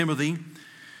Timothy,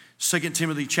 2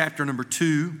 Timothy chapter number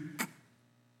 2.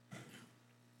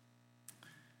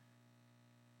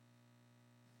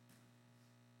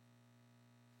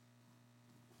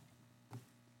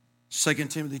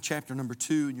 Second Timothy chapter number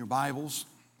 2 in your Bibles.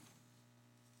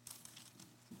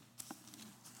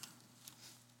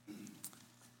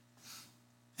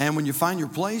 And when you find your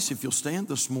place, if you'll stand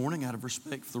this morning out of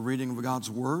respect for the reading of God's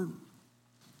Word.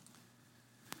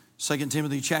 2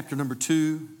 Timothy chapter number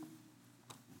 2.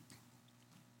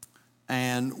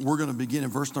 And we're going to begin in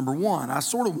verse number 1. I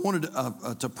sort of wanted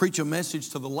to preach a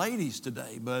message to the ladies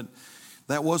today, but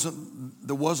that wasn't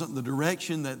the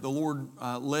direction that the Lord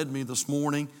led me this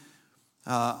morning.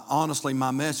 Honestly,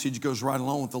 my message goes right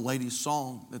along with the ladies'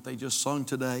 song that they just sung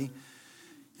today.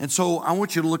 And so I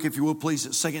want you to look, if you will, please,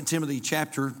 at 2 Timothy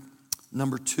chapter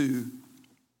number 2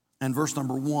 and verse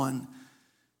number 1.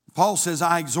 Paul says,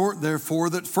 I exhort, therefore,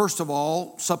 that first of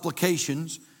all,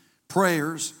 supplications,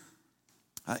 prayers,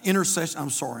 intercession. I'm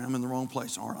sorry, I'm in the wrong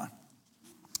place, aren't I?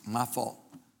 My fault.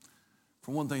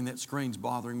 For one thing, that screen's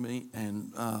bothering me,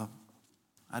 and I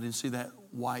didn't see that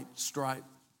white stripe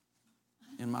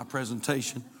in my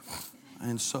presentation.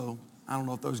 And so I don't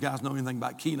know if those guys know anything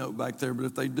about Keynote back there, but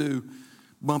if they do,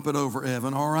 bump it over,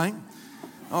 Evan, all right?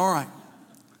 All right.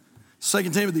 2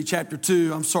 Timothy chapter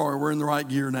 2, I'm sorry, we're in the right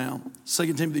gear now.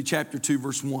 2 Timothy chapter 2,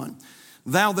 verse 1.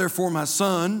 Thou therefore, my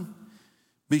son,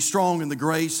 be strong in the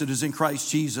grace that is in Christ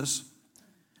Jesus.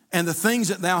 And the things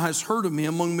that thou hast heard of me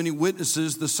among many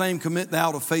witnesses, the same commit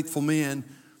thou to faithful men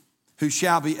who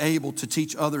shall be able to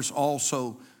teach others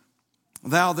also.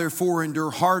 Thou therefore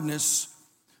endure hardness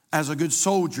as a good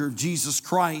soldier of Jesus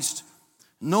Christ.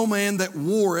 No man that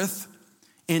warreth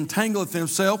entangleth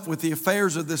himself with the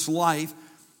affairs of this life,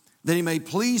 that he may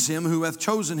please him who hath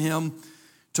chosen him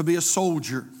to be a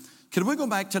soldier. Can we go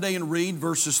back today and read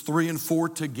verses 3 and 4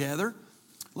 together?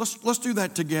 Let's do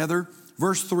that together.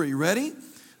 Verse 3, ready?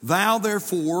 Thou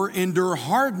therefore endure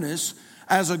hardness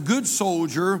as a good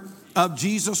soldier of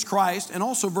Jesus Christ. And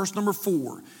also verse number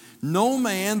 4. No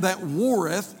man that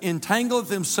warreth entangleth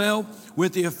himself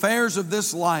with the affairs of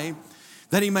this life,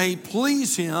 that he may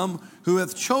please him who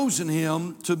hath chosen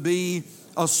him to be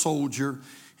a soldier.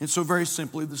 And so very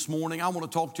simply this morning, I want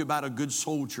to talk to you about a good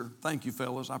soldier. Thank you,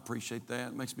 fellas. I appreciate that.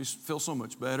 It makes me feel so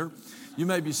much better. You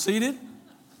may be seated.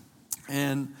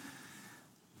 And,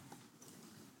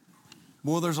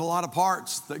 boy, there's a lot of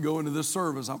parts that go into this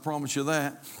service, I promise you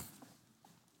that.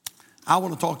 I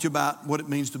want to talk to you about what it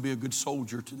means to be a good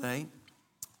soldier today.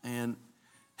 And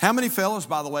how many fellas,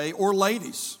 by the way, or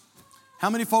ladies, how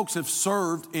many folks have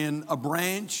served in a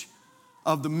branch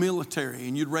of the military?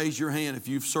 And you'd raise your hand if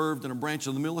you've served in a branch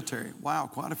of the military. Wow,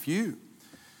 quite a few.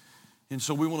 And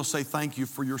so we want to say thank you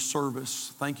for your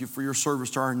service. Thank you for your service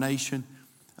to our nation.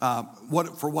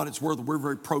 For what it's worth, we're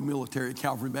very pro-military at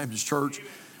Calvary Baptist Church,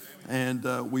 and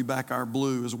we back our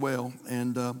blue as well.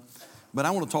 But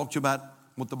I want to talk to you about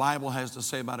what the Bible has to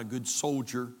say about a good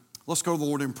soldier. Let's go to the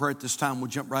Lord in prayer at this time.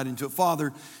 We'll jump right into it.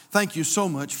 Father, thank you so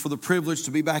much for the privilege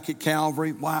to be back at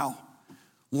Calvary. Wow.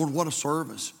 Lord, what a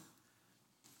service.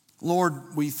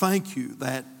 Lord, we thank you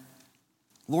that,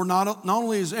 Lord, not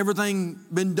only has everything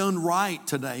been done right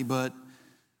today, but,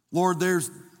 Lord, there's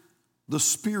the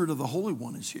Spirit of the Holy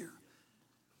One is here.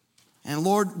 And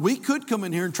Lord, we could come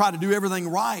in here and try to do everything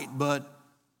right, but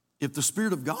if the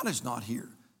Spirit of God is not here,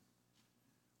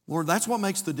 Lord, that's what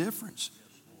makes the difference.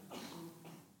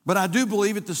 But I do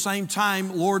believe at the same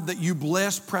time, Lord, that you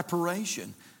bless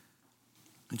preparation.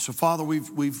 And so, Father,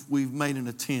 we've made an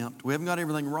attempt. We haven't got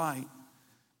everything right,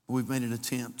 but we've made an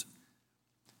attempt.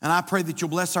 And I pray that you'll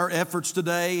bless our efforts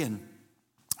today, and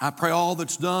I pray all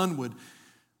that's done would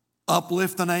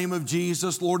uplift the name of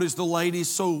Jesus. Lord, as the ladies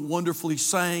so wonderfully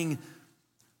sang,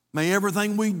 may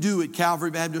everything we do at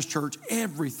Calvary Baptist Church,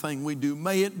 everything we do,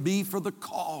 may it be for the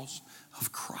cause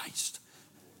of Christ.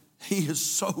 He is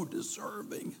so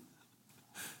deserving.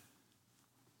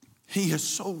 He is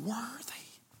so worthy.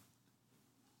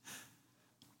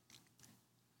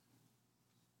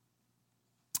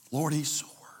 Lord, he's so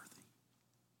worthy.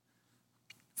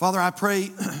 Father, I pray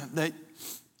that,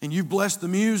 and you've blessed the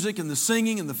music and the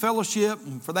singing and the fellowship,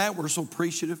 and for that we're so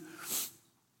appreciative.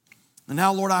 And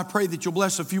now, Lord, I pray that you'll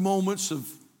bless a few moments of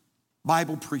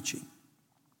Bible preaching.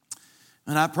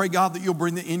 And I pray, God, that you'll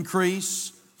bring the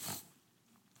increase.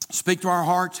 Speak to our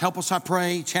hearts. Help us, I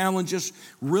pray. Challenge us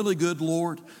really good,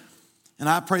 Lord. And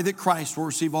I pray that Christ will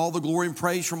receive all the glory and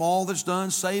praise from all that's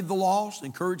done. Save the lost.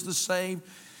 Encourage the saved.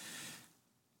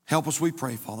 Help us, we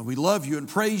pray, Father. We love you and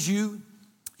praise you.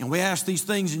 And we ask these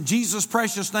things in Jesus'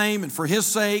 precious name and for his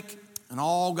sake. And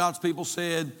all God's people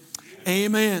said,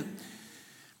 amen.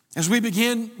 As we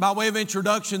begin by way of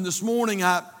introduction this morning,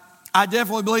 I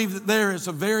definitely believe that there is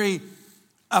a very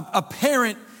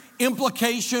apparent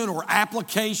implication or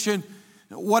application,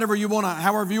 however you want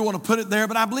to put it there.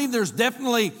 But I believe there's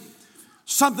definitely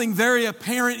something very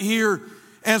apparent here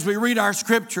as we read our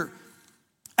scripture.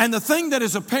 And the thing that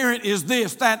is apparent is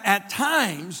this, that at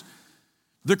times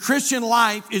the Christian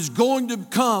life is going to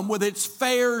come with its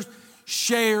fair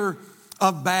share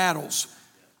of battles.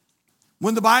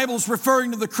 When the Bible's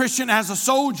referring to the Christian as a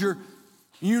soldier,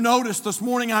 you notice this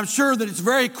morning, I'm sure, that it's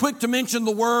very quick to mention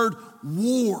the word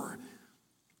war.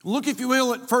 Look, if you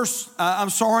will, at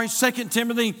 2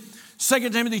 Timothy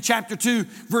chapter 2,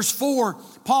 verse 4.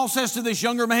 Paul says to this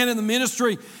younger man in the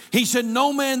ministry, he said,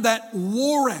 no man that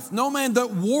warreth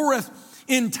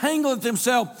entangleth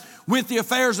himself with the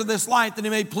affairs of this life, that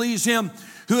he may please him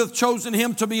who hath chosen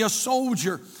him to be a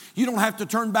soldier. You don't have to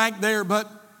turn back there,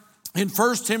 but in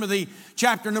 1 Timothy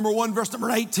chapter number 1, verse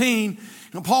number 18,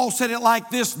 Paul said it like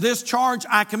this, this charge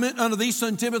I commit unto thee,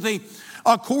 son Timothy,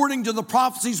 according to the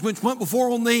prophecies which went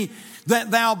before on thee,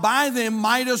 that thou by them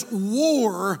mightest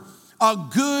war a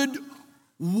good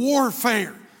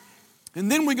warfare.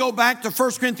 And then we go back to 2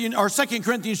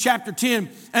 Corinthians chapter 10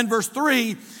 and verse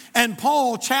 3, and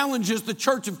Paul challenges the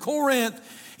church of Corinth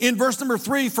in verse number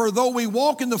 3, for though we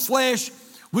walk in the flesh,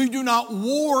 we do not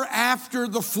war after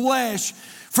the flesh.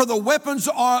 For the weapons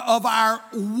of our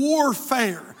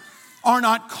warfare are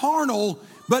not carnal,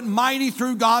 but mighty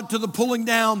through God to the pulling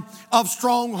down of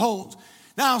strongholds.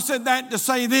 Now, I said that to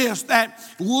say this, that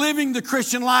living the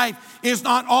Christian life is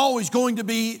not always going to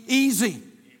be easy.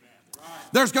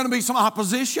 There's going to be some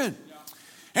opposition.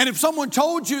 And if someone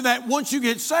told you that once you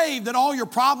get saved, that all your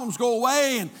problems go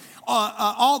away and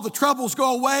all the troubles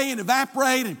go away and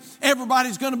evaporate and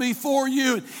everybody's going to be for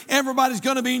you and everybody's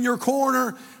going to be in your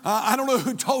corner. I don't know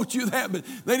who told you that, but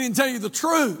they didn't tell you the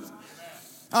truth.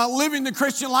 Living the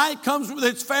Christian life comes with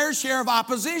its fair share of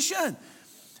opposition.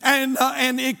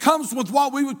 And it comes with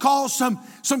what we would call some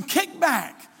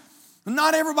kickback.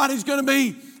 Not everybody's going to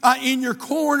be in your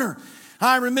corner.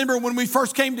 I remember when we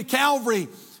first came to Calvary,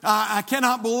 I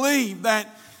cannot believe that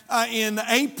in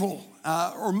April,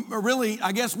 or really,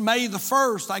 I guess May the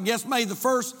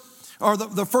 1st, or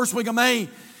the first week of May,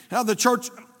 the church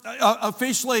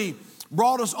officially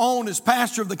brought us on as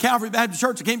pastor of the Calvary Baptist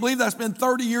Church. I can't believe that's been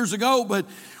 30 years ago, but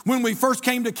when we first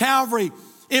came to Calvary,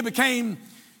 it became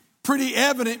pretty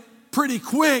evident pretty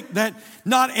quick that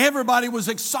not everybody was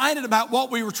excited about what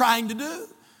we were trying to do.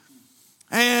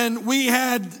 And we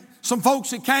had some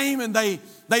folks that came and they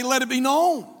let it be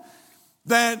known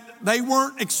that they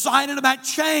weren't excited about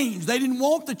change. They didn't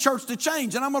want the church to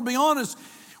change. And I'm going to be honest,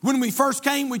 when we first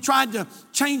came, we tried to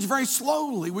change very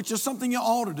slowly, which is something you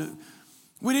ought to do.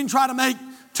 We didn't try to make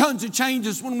tons of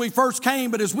changes when we first came,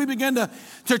 but as we began to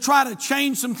try to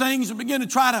change some things and begin to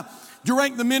try to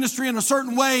direct the ministry in a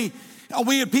certain way,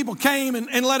 we had people came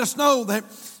and let us know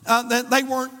that they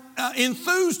weren't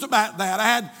enthused about that. I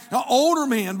had older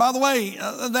men, by the way,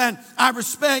 that I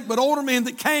respect, but older men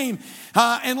that came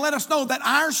and let us know that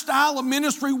our style of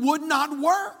ministry would not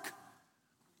work.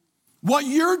 What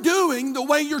you're doing, the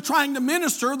way you're trying to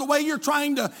minister, the way you're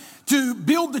trying to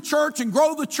build the church and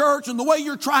grow the church, and the way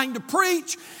you're trying to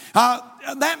preach,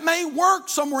 that may work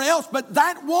somewhere else, but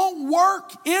that won't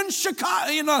work in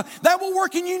Chicago. That will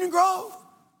work in Union Grove.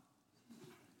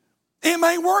 It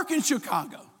may work in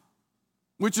Chicago,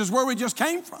 which is where we just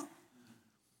came from.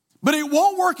 But it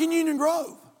won't work in Union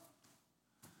Grove.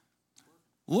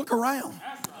 Look around.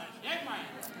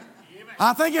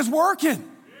 I think it's working.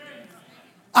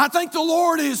 I think the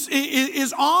Lord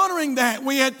is honoring that.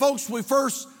 We had folks when we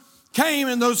first came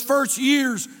in those first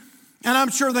years, and I'm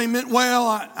sure they meant well.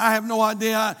 I have no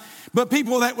idea. But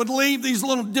people that would leave these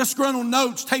little disgruntled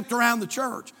notes taped around the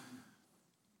church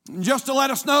just to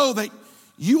let us know that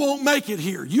you won't make it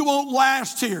here. You won't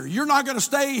last here. You're not going to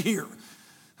stay here.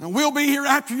 And we'll be here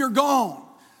after you're gone.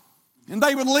 And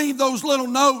they would leave those little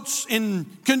notes in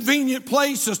convenient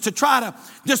places to try to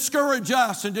discourage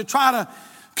us and to try to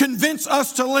convince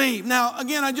us to leave. Now,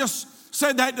 again, I just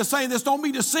said that to say this. Don't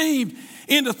be deceived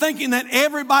into thinking that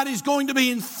everybody's going to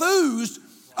be enthused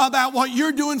about what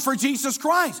you're doing for Jesus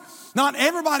Christ. Not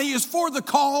everybody is for the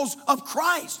cause of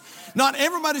Christ. Not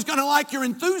everybody's going to like your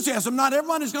enthusiasm. Not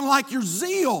everybody's going to like your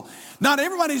zeal. Not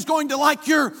everybody's going to like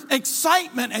your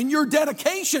excitement and your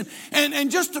dedication. And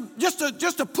just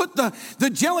to put the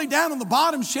jelly down on the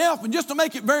bottom shelf and just to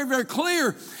make it very, very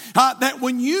clear that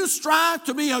when you strive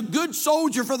to be a good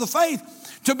soldier for the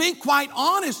faith, to be quite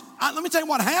honest, let me tell you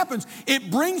what happens. It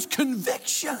brings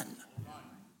conviction.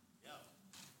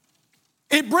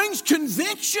 It brings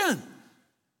conviction.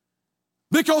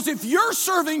 Because if you're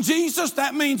serving Jesus,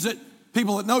 that means that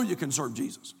people that know you can serve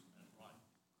Jesus.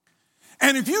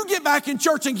 And if you get back in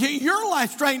church and get your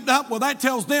life straightened up, well, that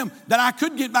tells them that I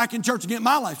could get back in church and get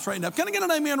my life straightened up. Can I get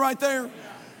an amen right there?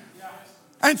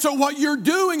 And so what you're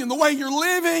doing and the way you're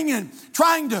living and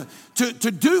trying to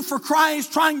do for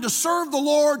Christ, trying to serve the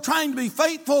Lord, trying to be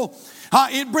faithful,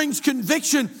 it brings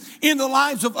conviction in the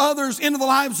lives of others, into the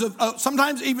lives of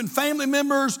sometimes even family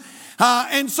members.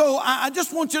 And so I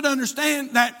just want you to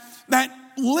understand that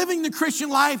living the Christian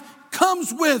life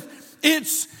comes with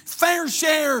its fair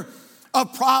share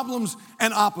of problems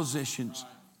and oppositions.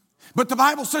 But the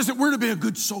Bible says that we're to be a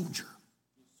good soldier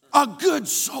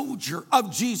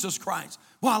of Jesus Christ.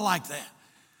 Well, I like that.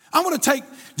 I want to take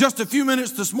just a few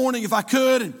minutes this morning, if I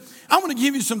could, and I want to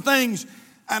give you some things,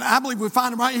 and I believe we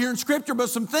find them right here in Scripture, but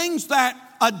some things that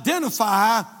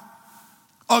identify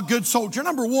a good soldier.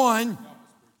 Number one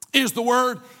is the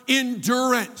word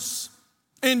endurance.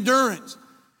 Endurance.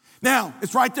 Now,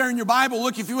 it's right there in your Bible.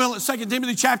 Look, if you will, at 2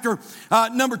 Timothy chapter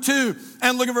number 2,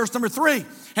 and look at verse number 3.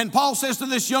 And Paul says to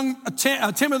this young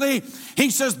Timothy,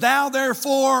 he says, thou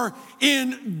therefore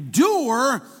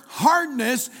endure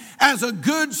hardness as a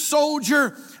good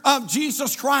soldier of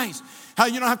Jesus Christ.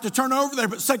 You don't have to turn over there,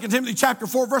 but 2 Timothy chapter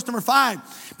 4, verse number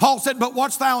 5. Paul said, but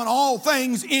watch thou in all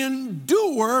things,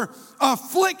 endure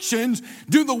afflictions,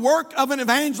 do the work of an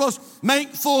evangelist, make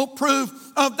full proof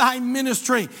of thy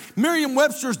ministry.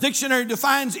 Merriam-Webster's dictionary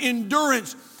defines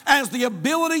endurance as the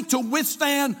ability to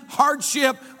withstand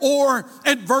hardship or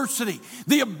adversity.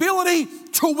 The ability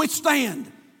to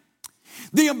withstand.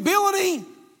 The ability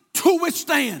to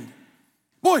withstand.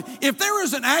 Boy, if there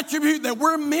is an attribute that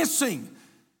we're missing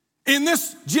in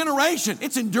this generation,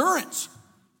 it's endurance.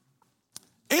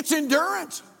 It's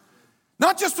endurance.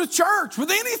 Not just with church,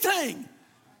 with anything.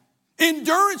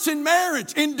 Endurance in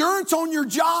marriage, endurance on your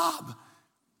job,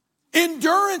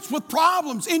 endurance with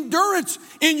problems, endurance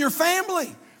in your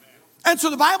family. And so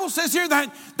the Bible says here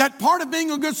that part of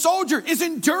being a good soldier is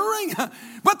enduring.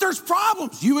 But there's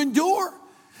problems, you endure.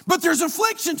 But there's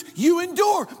afflictions, you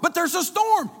endure. But there's a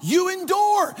storm, you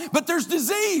endure. But there's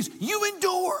disease, you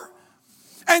endure.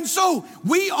 And so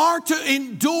we are to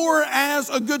endure as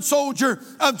a good soldier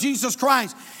of Jesus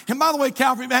Christ. And by the way,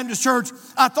 Calvary Baptist Church,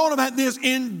 I thought about this.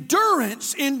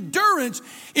 Endurance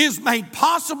is made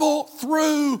possible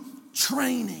through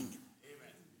training.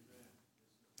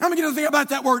 I'm beginning to think about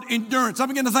that word endurance. I'm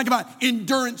beginning to think about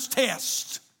endurance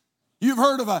test. You've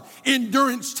heard of an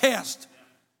endurance test.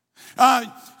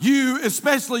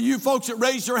 Especially you folks that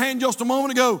raised your hand just a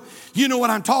moment ago, you know what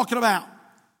I'm talking about.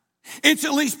 It's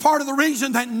at least part of the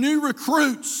reason that new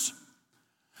recruits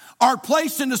are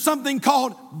placed into something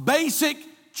called basic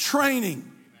training.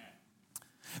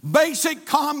 Basic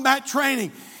combat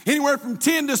training. Anywhere from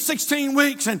 10 to 16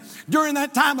 weeks. And during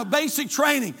that time of basic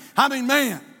training, I mean,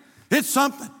 man, it's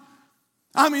something.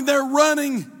 I mean, they're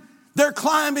running, they're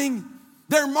climbing,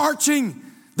 they're marching,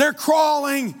 they're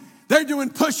crawling, they're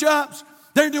doing push-ups,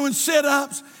 they're doing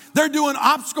sit-ups, they're doing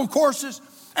obstacle courses.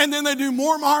 And then they do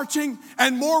more marching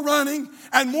and more running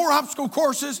and more obstacle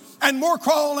courses and more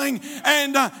crawling.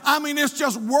 And it's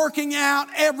just working out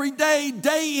every day,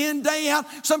 day in, day out,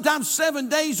 sometimes 7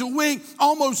 days a week,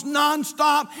 almost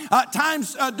nonstop,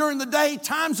 times during the day,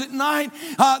 times at night.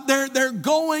 They're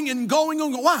going and going.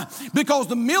 Why? Because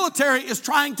the military is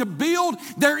trying to build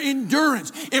their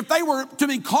endurance. If they were to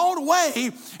be called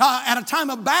away at a time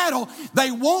of battle, they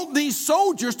want these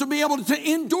soldiers to be able to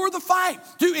endure the fight,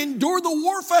 to endure the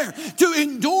warfare, to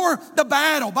endure the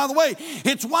battle. By the way,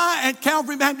 it's why at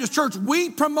Calvary Baptist Church we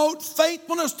promote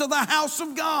faithfulness to the house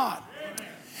of God.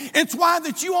 It's why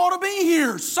that you ought to be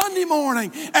here Sunday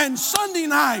morning and Sunday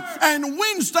night and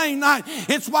Wednesday night.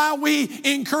 It's why we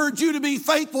encourage you to be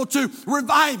faithful to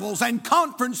revivals and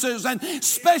conferences and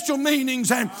special meetings.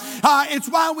 And it's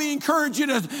why we encourage you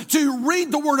to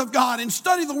read the Word of God and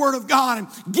study the Word of God and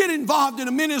get involved in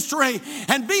a ministry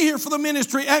and be here for the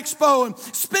ministry expo and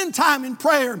spend time in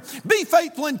prayer. Be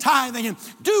faithful in tithing and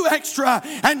do extra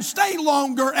and stay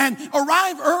longer and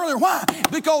arrive earlier. Why?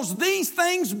 Because these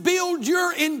things build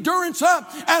your endurance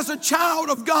up as a child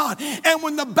of God. And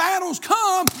when the battles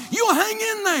come, you'll hang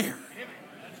in there.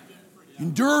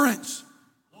 Endurance.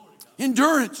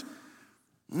 Endurance.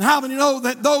 And how many know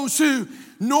that those who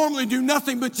normally do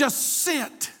nothing but just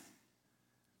sit,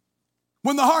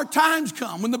 when the hard times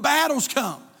come, when the battles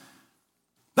come,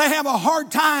 they have a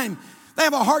hard time. They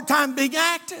have a hard time being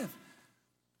active.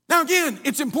 Now again,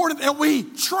 it's important that we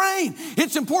train.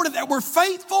 It's important that we're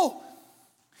faithful.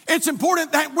 It's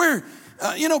important that we're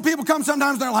people come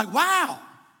sometimes, they're like, wow,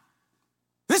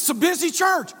 this is a busy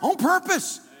church on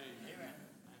purpose.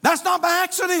 That's not by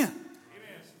accident.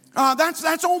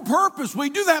 That's on purpose. We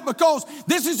do that because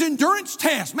this is endurance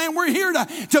test. Man, we're here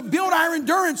to build our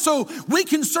endurance so we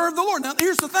can serve the Lord. Now,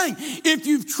 here's the thing. If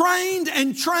you've trained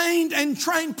and trained and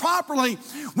trained properly,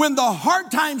 when the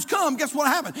hard times come, guess what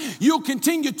happens? You'll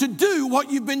continue to do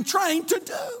what you've been trained to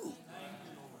do.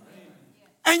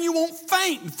 And you won't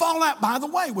faint and fall out by the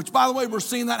way, which, by the way, we're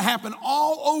seeing that happen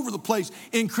all over the place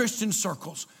in Christian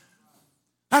circles.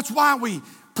 That's why we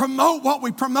promote what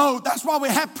we promote. That's why we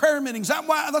have prayer meetings.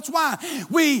 That's why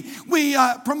we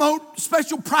promote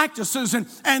special practices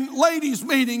and ladies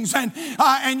meetings and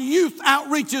youth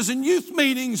outreaches and youth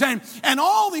meetings and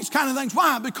all these kind of things.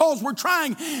 Why? Because we're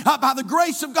trying, by the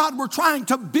grace of God, we're trying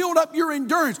to build up your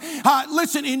endurance.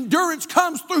 Listen, endurance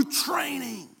comes through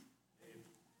training.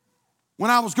 When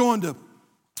I was going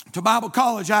to Bible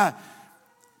college, I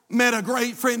met a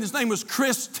great friend. His name was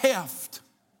Chris Teft.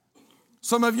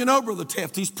 Some of you know Brother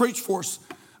Teft. He's preached for us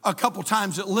a couple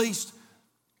times at least.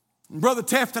 Brother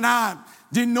Teft and I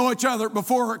didn't know each other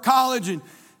before college and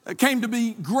came to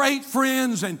be great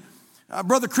friends. And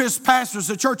Brother Chris pastors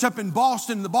a church up in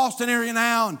Boston, the Boston area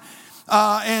now.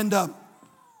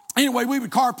 Anyway, we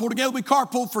would carpool together. We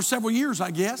carpooled for several years, I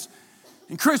guess.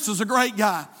 And Chris was a great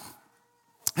guy.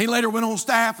 He later went on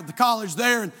staff at the college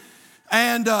there.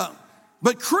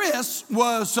 But Chris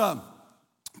was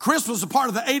a part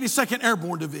of the 82nd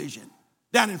Airborne Division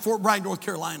down in Fort Bragg, North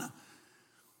Carolina.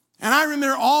 And I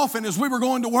remember often as we were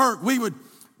going to work, we would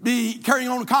be carrying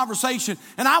on a conversation,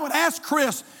 and I would ask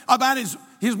Chris about his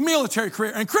military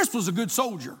career. And Chris was a good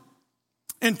soldier.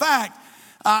 In fact,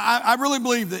 I really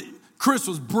believe that Chris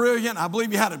was brilliant. I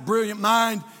believe he had a brilliant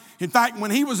mind. In fact, when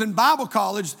he was in Bible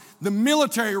college, the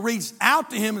military reached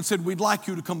out to him and said, "We'd like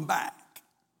you to come back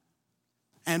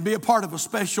and be a part of a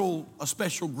special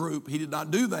group." He did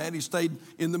not do that. He stayed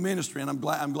in the ministry, and I'm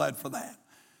glad for that.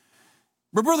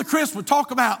 But Brother Chris would talk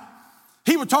about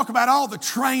all the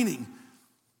training.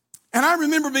 And I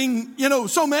remember being,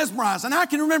 so mesmerized. And I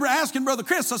can remember asking Brother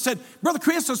Chris, I said,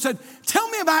 "Tell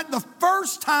me about the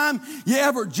first time you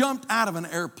ever jumped out of an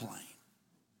airplane."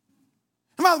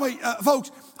 And by the way, folks,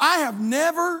 I have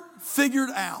never figured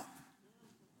out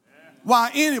why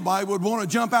anybody would want to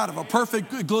jump out of a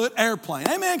perfect good airplane.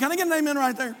 Amen. Can I get an amen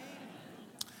right there?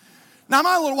 Now,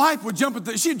 my little wife would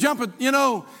she'd jump at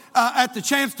the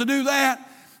chance to do that.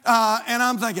 And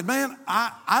I'm thinking, man,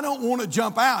 I don't want to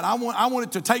jump out. I want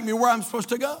it to take me where I'm supposed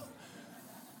to go.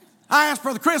 I asked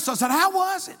Brother Chris, I said, how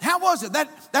was it? How was it?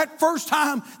 That first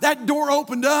time that door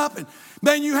opened up and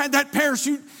then you had that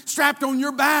parachute strapped on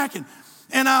your back.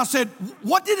 And I said,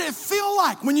 what did it feel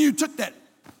like when you took that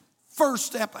first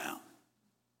step out?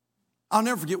 I'll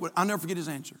never forget his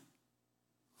answer.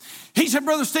 He said,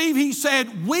 "Brother Steve," he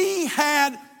said, "we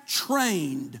had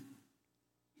trained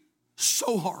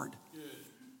so hard."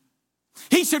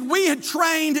 He said, "We had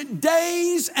trained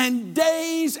days and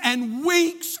days and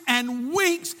weeks and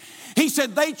weeks." He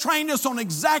said, "They trained us on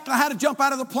exactly how to jump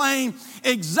out of the plane,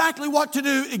 exactly what to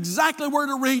do, exactly where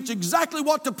to reach, exactly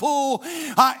what to pull,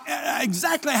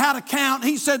 exactly how to count."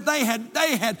 He said, they had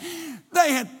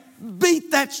beat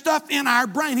that stuff in our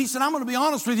brain. He said, "I'm going to be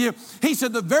honest with you." He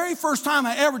said, "The very first time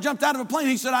I ever jumped out of a plane,"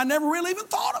 he said, "I never really even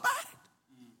thought about it."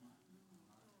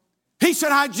 He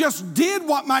said, "I just did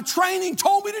what my training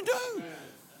told me to do."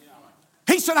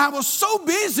 He said, "I was so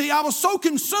busy, I was so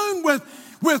consumed with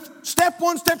step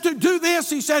one, step two, do this."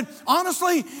 He said,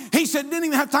 honestly, he said, didn't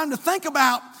even have time to think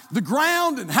about the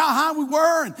ground and how high we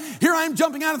were. And here I am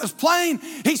jumping out of this plane.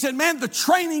 He said, man, the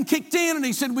training kicked in. And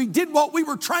he said, we did what we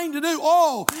were trained to do.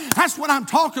 Oh, that's what I'm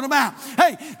talking about.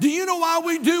 Hey, do you know why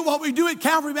we do what we do at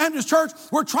Calvary Baptist Church?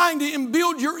 We're trying to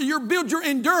build your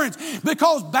endurance,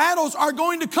 because battles are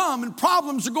going to come and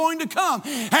problems are going to come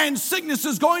and sickness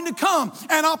is going to come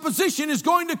and opposition is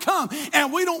going to come.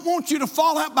 And we don't want you to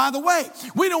fall out by the way.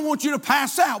 We don't want you to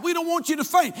pass out. We don't want you to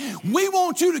faint. We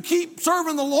want you to keep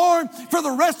serving the Lord for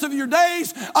the rest of your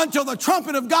days until the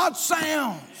trumpet of God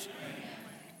sounds.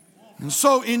 And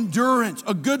so endurance,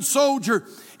 a good soldier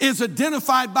is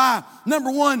identified by,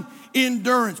 number one,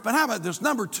 endurance. But how about this?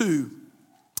 Number two,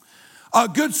 a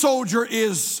good soldier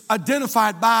is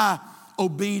identified by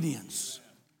obedience.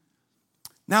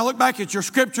 Now look back at your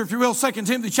scripture, if you will, 2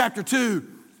 Timothy chapter 2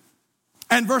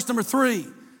 and verse number 3.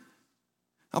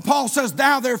 Now, Paul says,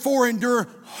 "Thou therefore endure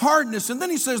hardness." And then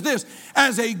he says this,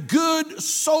 "as a good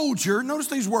soldier," notice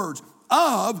these words,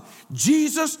 "of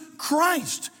Jesus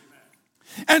Christ."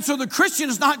 And so the Christian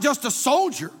is not just a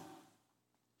soldier.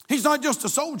 He's not just a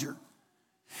soldier.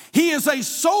 He is a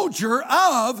soldier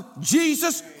of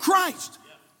Jesus Christ.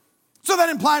 So that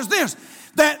implies this,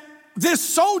 that this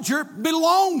soldier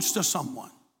belongs to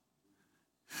someone.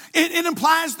 It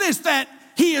implies this, that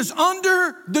he is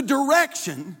under the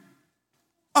direction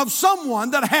of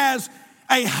someone that has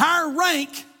a higher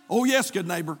rank, oh yes, good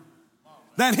neighbor,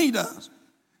 than he does.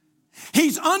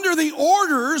 He's under the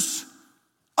orders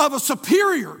of a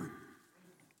superior.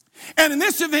 And in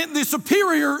this event, the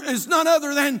superior is none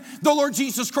other than the Lord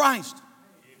Jesus Christ.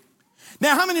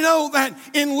 Now, how many know that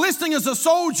enlisting as a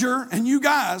soldier, and you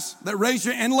guys that raise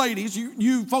your, and ladies,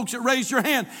 you folks that raise your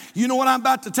hand, you know what I'm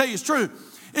about to tell you is true,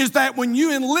 is that when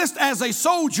you enlist as a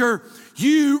soldier,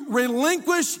 you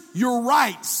relinquish your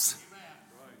rights.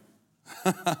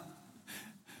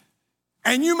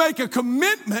 And you make a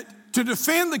commitment to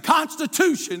defend the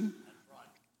Constitution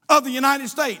of the United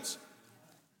States.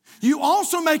 You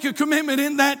also make a commitment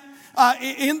in that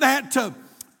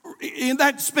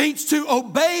speech to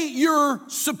obey your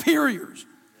superiors.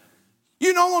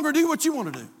 You no longer do what you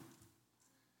want to do.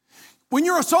 When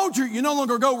you're a soldier, you no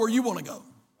longer go where you want to go.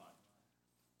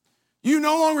 You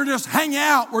no longer just hang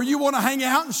out where you want to hang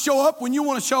out and show up when you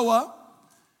want to show up.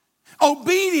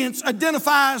 Obedience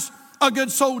identifies a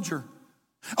good soldier.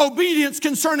 Obedience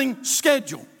concerning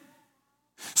schedule.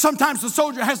 Sometimes the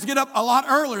soldier has to get up a lot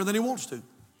earlier than he wants to.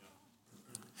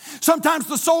 Sometimes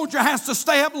the soldier has to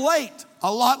stay up late,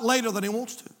 a lot later than he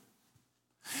wants to.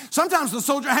 Sometimes the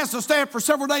soldier has to stay up for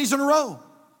several days in a row.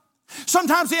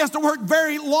 Sometimes he has to work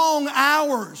very long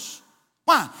hours.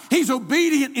 Why? He's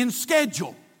obedient in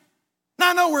schedule.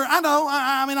 Now I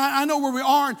know where we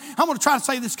are, and I'm going to try to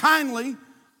say this kindly,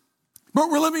 but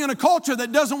we're living in a culture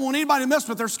that doesn't want anybody to mess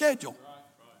with their schedule.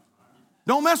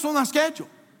 Don't mess with my schedule.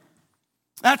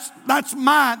 That's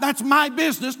my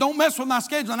business. Don't mess with my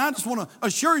schedule. And I just want to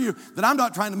assure you that I'm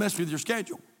not trying to mess with your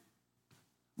schedule.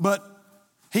 But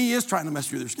he is trying to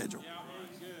mess with your schedule.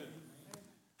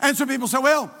 And some people say,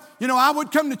 well, I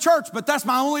would come to church, but that's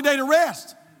my only day to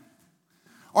rest.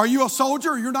 Are you a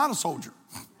soldier or you're not a soldier?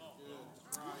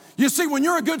 You see, when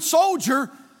you're a good soldier,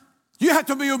 you have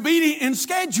to be obedient in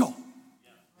schedule.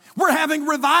 We're having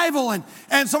revival,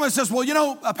 and somebody says,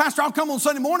 well, Pastor, I'll come on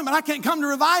Sunday morning, but I can't come to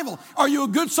revival. Are you a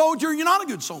good soldier or you're not a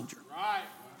good soldier? Right.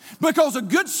 Because a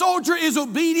good soldier is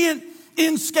obedient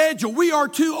in schedule. We are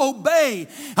to obey.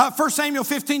 1 Samuel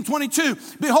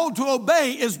 15:22. Behold, to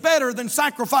obey is better than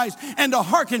sacrifice, and to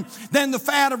hearken than the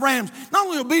fat of rams. Not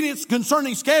only obedience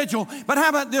concerning schedule, but how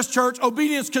about this, church?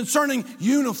 Obedience concerning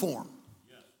uniform.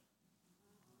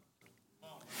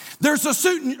 There's a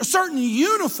certain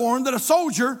uniform that a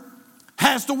soldier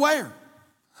has to wear.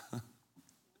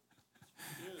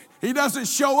 He doesn't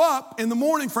show up in the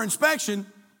morning for inspection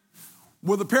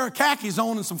with a pair of khakis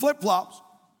on and some flip-flops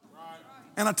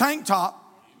and a tank top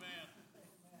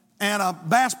and a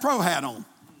Bass Pro hat on.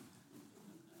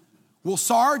 Well,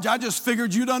 Sarge, I just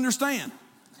figured you'd understand.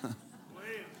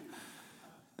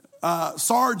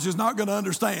 Sarge is not going to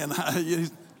understand.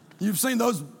 You've seen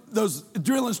those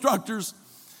drill instructors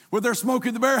with their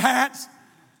Smokey the Bear hats.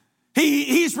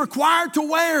 He's required to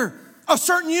wear a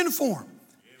certain uniform.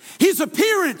 His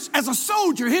appearance as a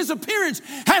soldier, his appearance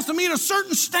has to meet a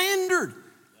certain standard.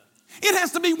 It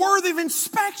has to be worthy of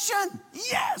inspection.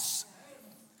 Yes.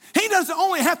 He doesn't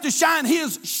only have to shine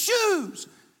his shoes.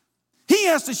 He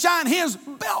has to shine his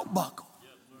belt buckle.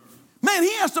 Man,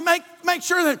 he has to make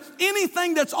sure that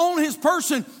anything that's on his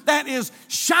person that is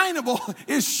shinable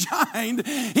is shined.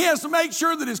 He has to make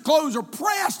sure that his clothes are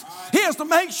pressed. He has to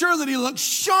make sure that he looks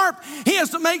sharp. He has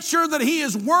to make sure that he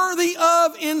is worthy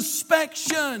of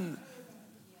inspection.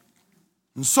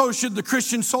 And so should the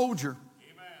Christian soldier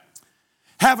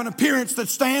have an appearance that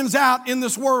stands out in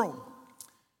this world.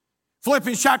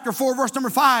 Philippians chapter 4, verse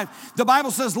number 5, the Bible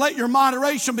says, let your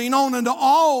moderation be known unto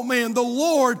all men. The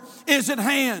Lord is at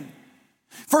hand.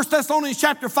 1 Thessalonians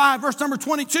chapter 5, verse number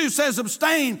 22 says,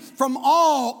 abstain from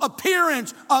all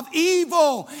appearance of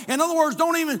evil. In other words,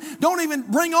 don't even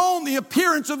bring on the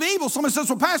appearance of evil. Somebody says,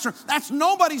 well, Pastor, that's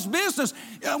nobody's business.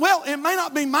 Well, it may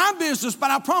not be my business,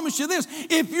 but I promise you this,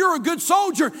 if you're a good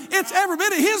soldier, it's every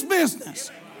bit of his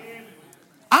business.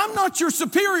 I'm not your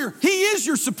superior. He is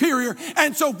your superior.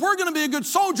 And so if we're going to be a good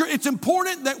soldier, it's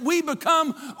important that we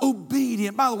become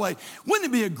obedient. By the way, wouldn't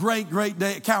it be a great, great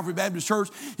day at Calvary Baptist Church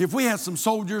if we had some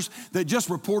soldiers that just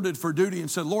reported for duty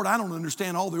and said, Lord, I don't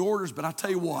understand all the orders, but I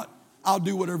tell you what, I'll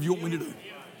do whatever you want me to do.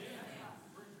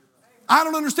 I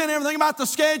don't understand everything about the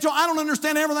schedule. I don't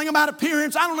understand everything about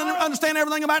appearance. I don't understand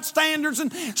everything about standards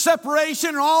and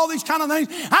separation and all these kind of things.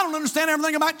 I don't understand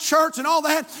everything about church and all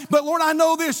that. But Lord, I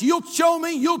know this. You'll show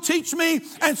me. You'll teach me.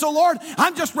 And so, Lord,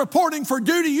 I'm just reporting for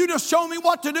duty. You just show me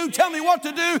what to do. Tell me what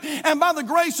to do. And by the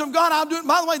grace of God, I'll do it.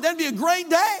 By the way, that'd be a great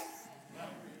day.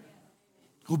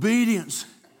 Obedience.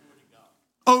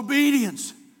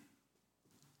 Obedience.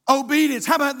 Obedience.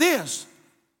 How about this?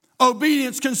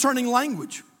 Obedience concerning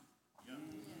language.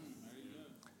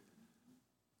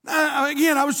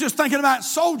 Again, I was just thinking about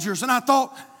soldiers, and I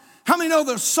thought, how many know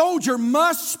the soldier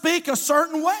must speak a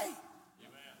certain way?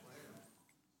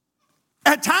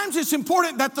 At times it's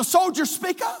important that the soldiers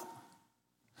speak up.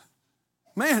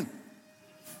 Man,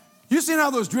 you seen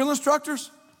how those drill instructors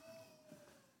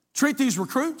treat these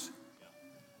recruits?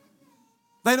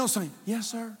 They don't say,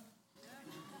 yes, sir.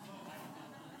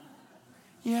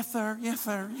 Yes, sir. Yes,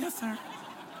 sir. Yes, sir.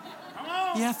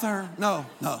 Yes, sir. No.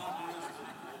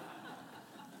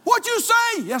 What'd you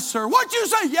say? Yes, sir. What'd you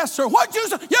say? Yes, sir. What'd you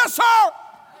say? Yes, sir.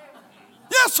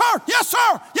 Yes, sir. Yes,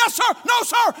 sir. Yes, sir. No,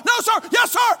 sir. No, sir.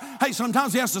 Yes, sir. Hey,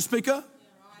 sometimes he has to speak up.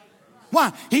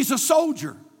 Why? He's a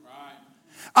soldier.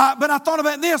 But I thought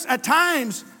about this. At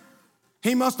times,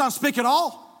 he must not speak at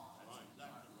all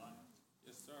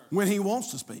when he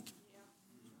wants to speak.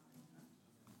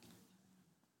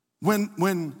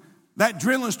 When that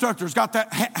drill instructor's got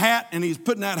that hat and he's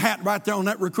putting that hat right there on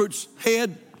that recruit's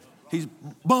head, he's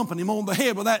bumping him on the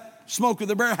head with that smoke of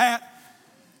the bear hat.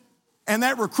 And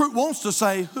that recruit wants to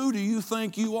say, who do you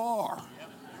think you are?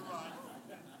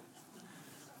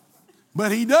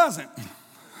 But he doesn't.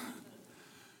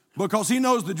 Because he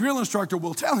knows the drill instructor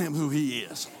will tell him who he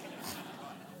is.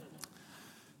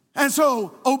 And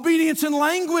so, obedience in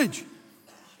language.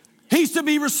 He's to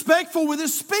be respectful with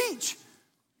his speech.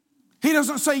 He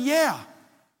doesn't say yeah.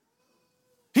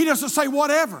 He doesn't say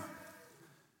whatever.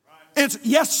 It's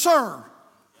yes, sir.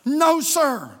 No,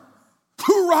 sir.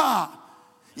 Hoorah.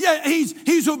 Yeah,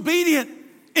 he's obedient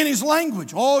in his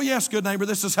language. Oh, yes, good neighbor,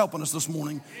 this is helping us this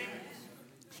morning.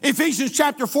 Ephesians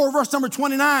chapter 4, verse number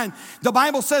 29, the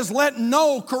Bible says, let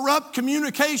no corrupt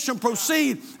communication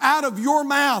proceed out of your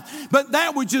mouth, but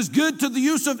that which is good to the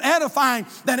use of edifying,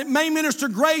 that it may minister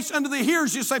grace unto the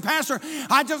hearers. You say, Pastor,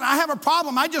 I have a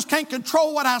problem. I just can't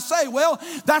control what I say. Well,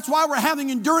 that's why we're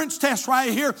having endurance tests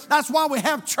right here. That's why we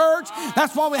have church.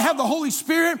 That's why we have the Holy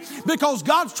Spirit, because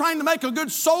God's trying to make a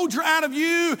good soldier out of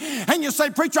you. And you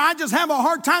say, preacher, I just have a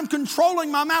hard time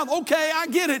controlling my mouth. Okay, I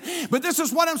get it. But this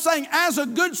is what I'm saying. As a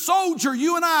good soldier,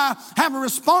 you and I have a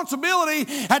responsibility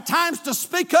at times to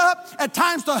speak up, at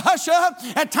times to hush up,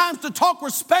 at times to talk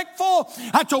respectful,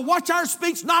 to watch our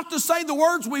speech, not to say the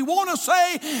words we want to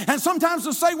say, and sometimes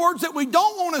to say words that we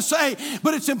don't want to say.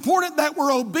 But it's important that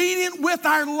we're obedient with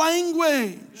our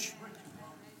language.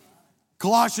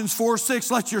 Colossians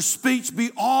 4:6, let your speech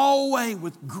be always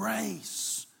with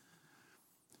grace,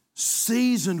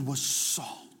 seasoned with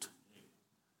salt,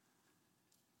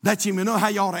 that you may know how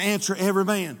you ought to answer every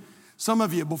man. Some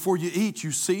of you, before you eat, you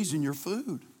season your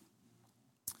food.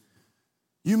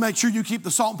 You make sure you keep the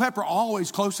salt and pepper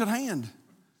always close at hand.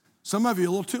 Some of you,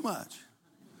 a little too much.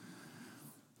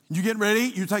 You get ready to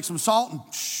eat, you take some salt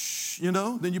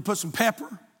and, then you put some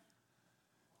pepper.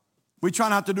 We try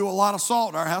not to do a lot of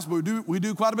salt in our house, but we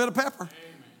do quite a bit of pepper.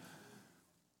 Amen.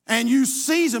 And you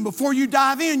season, before you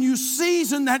dive in, you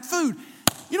season that food.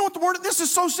 You know what this is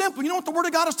so simple. You know what the Word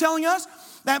of God is telling us?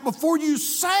 That before you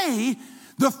say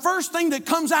the first thing that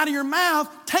comes out of your mouth,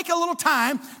 take a little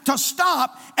time to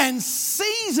stop and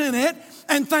season it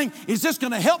and think, is this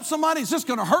going to help somebody? Is this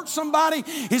going to hurt somebody?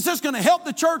 Is this going to help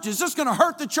the church? Is this going to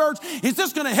hurt the church? Is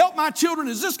this going to help my children?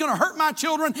 Is this going to hurt my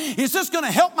children? Is this going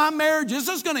to help my marriage? Is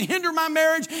this going to hinder my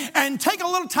marriage? And take a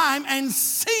little time and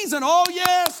season. Oh,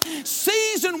 yes.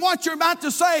 Season what you're about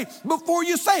to say before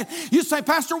you say it. You say,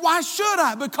 Pastor, why should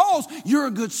I? Because you're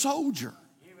a good soldier.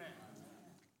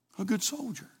 A good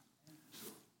soldier.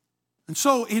 And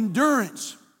so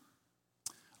endurance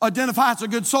identifies a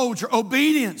good soldier.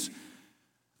 Obedience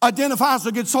identifies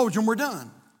a good soldier, and we're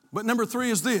done. But number 3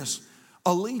 is this,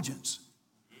 allegiance.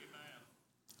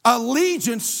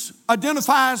 Allegiance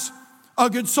identifies a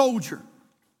good soldier.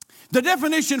 The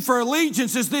definition for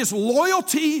allegiance is this,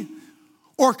 loyalty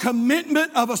or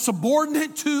commitment of a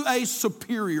subordinate to a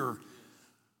superior.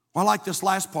 I like this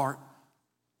last part.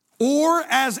 Or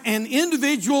as an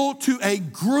individual to a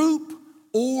group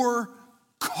or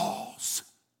cause.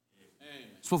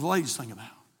 That's what the ladies think about.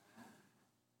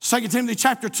 2 Timothy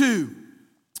chapter 2,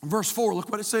 verse 4,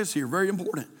 look what it says here, very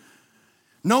important.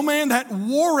 No man that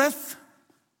warreth,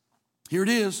 here it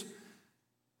is,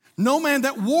 no man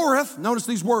that warreth, notice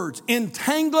these words,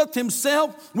 entangleth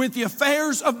himself with the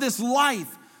affairs of this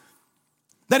life,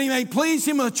 that he may please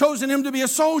him who hath chosen him to be a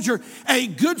soldier. A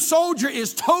good soldier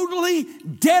is totally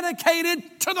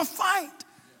dedicated to the fight.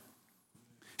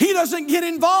 He doesn't get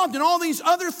involved in all these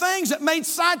other things that may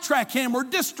sidetrack him or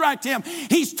distract him.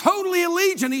 He's totally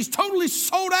allegiant. He's totally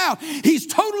sold out. He's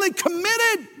totally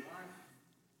committed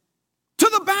to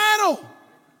the battle,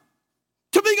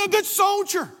 to being a good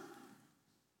soldier.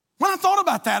 When I thought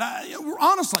about that,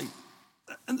 honestly,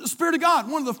 the Spirit of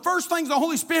God, one of the first things the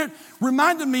Holy Spirit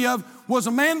reminded me of was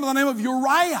a man by the name of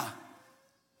Uriah.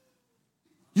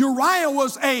 Uriah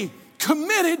was a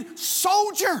committed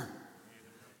soldier.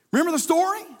 Remember the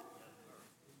story?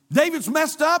 David's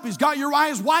messed up. He's got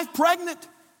Uriah's wife pregnant.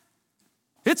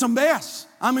 It's a mess.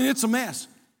 I mean, it's a mess.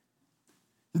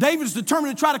 David's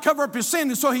determined to try to cover up his sin,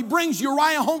 and so he brings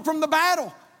Uriah home from the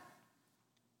battle.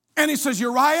 And he says,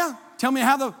 Uriah, tell me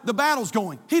how the battle's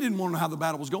going. He didn't want to know how the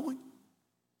battle was going.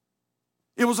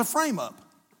 It was a frame-up.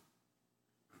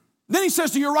 Then he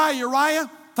says to Uriah,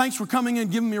 Uriah, thanks for coming in,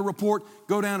 giving me a report.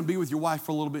 Go down and be with your wife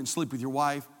for a little bit and sleep with your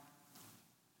wife.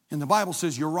 And the Bible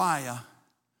says Uriah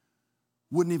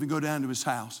wouldn't even go down to his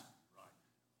house.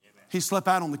 He slept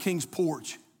out on the king's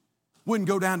porch. Wouldn't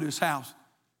go down to his house.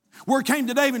 Word came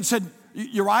to David and said,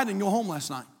 Uriah didn't go home last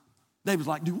night. David's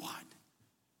like, do what?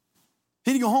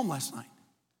 He didn't go home last night.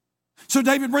 So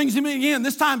David brings him in again.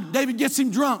 This time David gets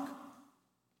him drunk.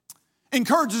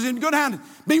 Encourages him to go down and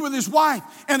be with his wife.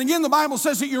 And again, the Bible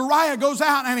says that Uriah goes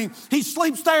out and he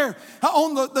sleeps there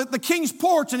on the king's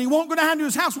porch, and he won't go down to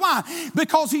his house. Why?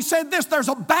 Because he said this, there's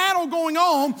a battle going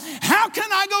on. How can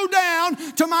I go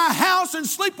down to my house and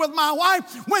sleep with my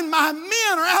wife when my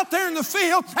men are out there in the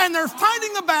field and they're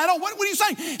fighting the battle? What are you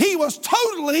saying? He was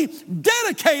totally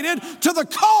dedicated to the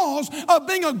cause of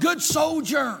being a good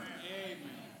soldier.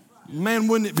 Man,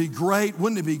 wouldn't it be great?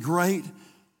 Wouldn't it be great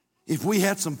if we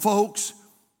had some folks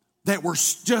that were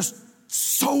just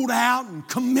sold out and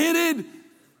committed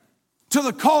to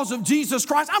the cause of Jesus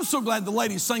Christ? I'm so glad the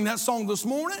ladies sang that song this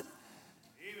morning.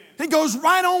 It goes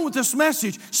right on with this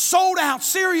message. Sold out,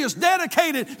 serious,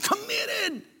 dedicated,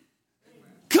 committed.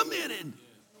 Committed.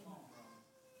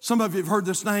 Some of you have heard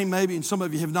this name maybe, and some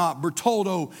of you have not.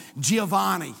 Bertoldo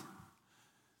Giovanni.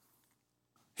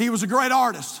 He was a great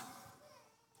artist.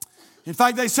 In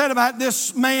fact, they said about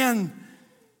this man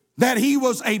that he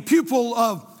was a pupil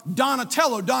of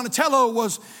Donatello. Donatello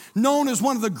was known as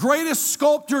one of the greatest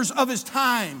sculptors of his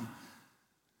time.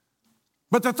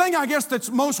 But the thing I guess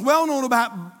that's most well known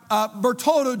about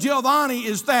Bertoldo Giovanni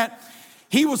is that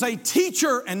he was a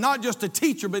teacher, and not just a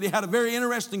teacher, but he had a very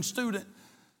interesting student.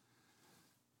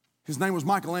 His name was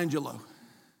Michelangelo.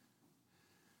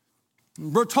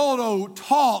 Bertoldo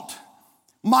taught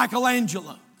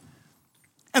Michelangelo.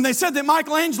 And they said that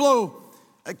Michelangelo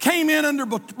came in under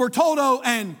Bertoldo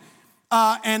and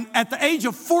at the age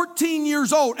of 14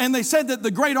 years old, and they said that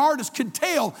the great artist could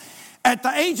tell at the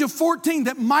age of 14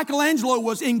 that Michelangelo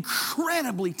was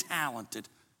incredibly talented.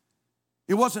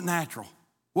 It wasn't natural,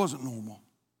 it wasn't normal.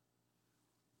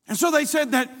 And so they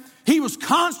said that he was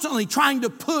constantly trying to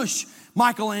push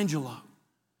Michelangelo.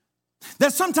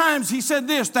 That sometimes he said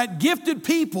this, that gifted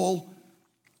people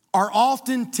are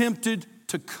often tempted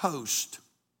to coast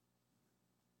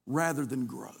rather than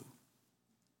grow.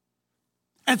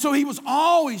 And so he was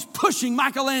always pushing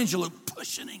Michelangelo,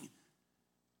 pushing him.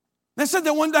 They said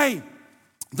that one day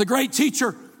the great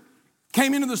teacher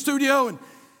came into the studio and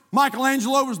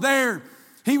Michelangelo was there.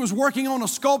 He was working on a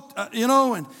sculpt,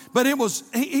 but it was,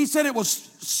 he said it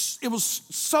was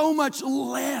so much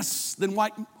less than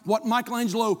what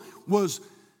Michelangelo was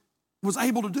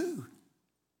able to do.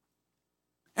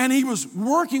 And he was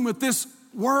working with this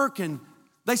work, and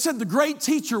they said the great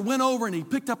teacher went over and he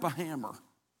picked up a hammer.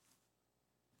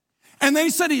 And then he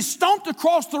said he stomped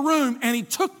across the room and he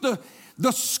took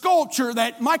the sculpture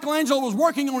that Michelangelo was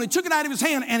working on, he took it out of his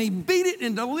hand and he beat it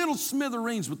into little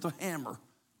smithereens with the hammer.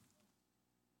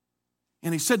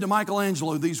 And he said to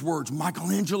Michelangelo these words,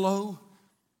 Michelangelo,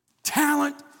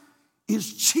 talent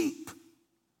is cheap.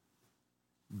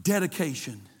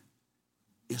 Dedication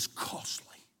is costly.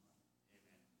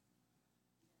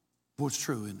 Well, it's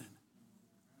true, isn't it?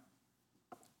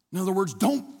 In other words,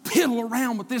 don't piddle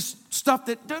around with this stuff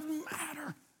that doesn't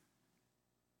matter.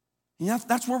 And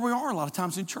that's where we are a lot of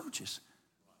times in churches.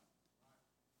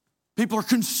 People are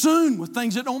consumed with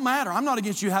things that don't matter. I'm not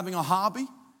against you having a hobby.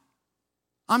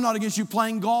 I'm not against you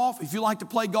playing golf. If you like to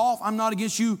play golf, I'm not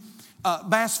against you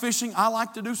bass fishing. I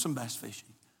like to do some bass fishing.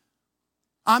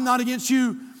 I'm not against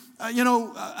you,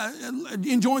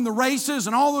 enjoying the races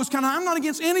and all those kind of, I'm not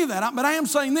against any of that. But I am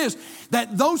saying this,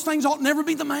 that those things ought never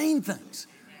be the main things.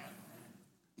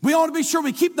 We ought to be sure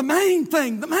we keep the main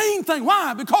thing.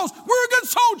 Why? Because we're a good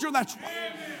soldier, that's why.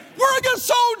 We're a good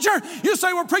soldier. You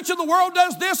say, well, preacher, the world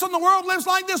does this and the world lives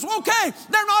like this. Well, okay,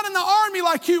 they're not in the army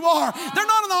like you are. They're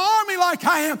not in the army like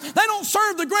I am. They don't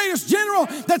serve the greatest general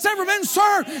that's ever been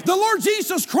served, the Lord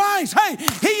Jesus Christ. Hey,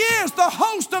 He is the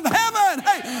host of heaven.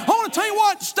 Hey, I want to tell you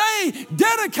what, stay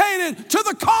dedicated to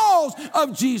the cause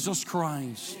of Jesus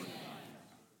Christ.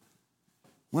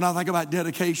 When I think about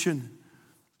dedication,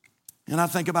 And I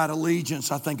think about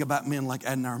allegiance. I think about men like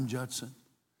Adoniram Judson.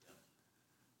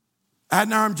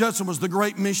 Adoniram Judson was the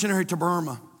great missionary to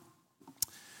Burma.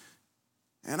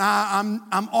 And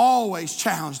I'm always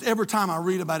challenged. Every time I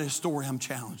read about his story, I'm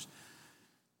challenged.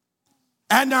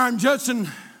 Adoniram Judson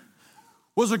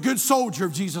was a good soldier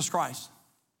of Jesus Christ.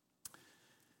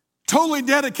 Totally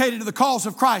dedicated to the cause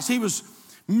of Christ. He was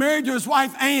married to his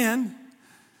wife, Anne.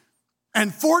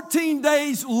 And 14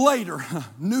 days later,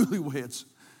 newlyweds,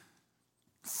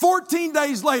 14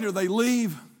 days later, they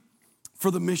leave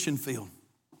for the mission field.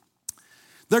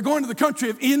 They're going to the country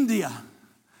of India.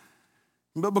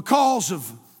 But because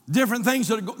of different things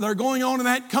that are going on in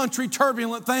that country,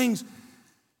 turbulent things,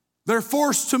 they're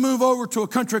forced to move over to a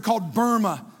country called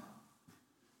Burma.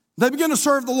 They begin to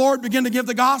serve the Lord, begin to give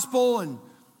the gospel, and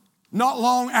not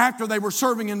long after they were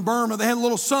serving in Burma, they had a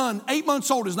little son, 8 months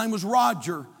old. His name was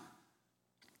Roger.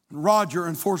 And Roger,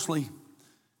 unfortunately,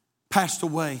 passed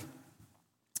away.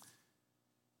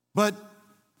 But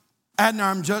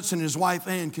Adoniram Judson and his wife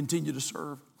Anne continued to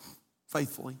serve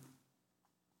faithfully.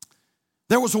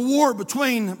 There was a war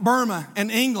between Burma and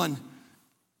England.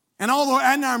 And although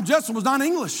Adoniram Judson was not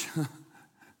English,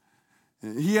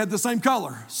 he had the same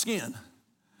color, skin.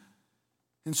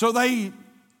 And so they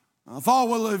thought,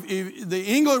 well, if the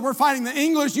English, we're fighting the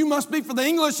English, you must be for the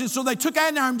English. And so they took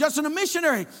Adoniram Judson, a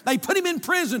missionary. They put him in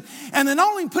prison. And they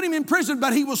not only put him in prison,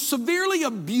 but he was severely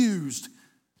abused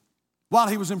while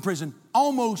he was in prison.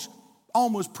 Almost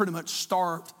pretty much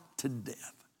starved to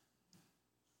death.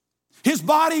 His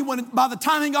body, by the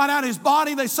time he got out, his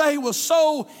body, they say, was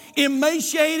so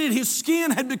emaciated, his skin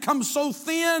had become so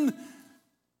thin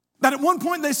that at one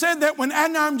point they said that when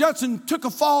Adoniram Judson took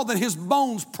a fall, that his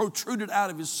bones protruded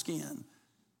out of his skin.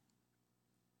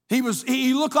 He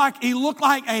looked like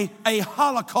a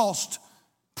Holocaust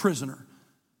prisoner.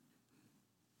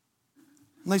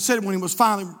 And they said when he was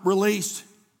finally released,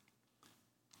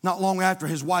 not long after,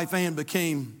 his wife Anne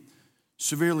became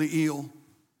severely ill.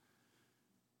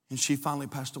 And she finally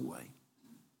passed away.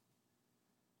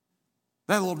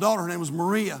 That little daughter, her name was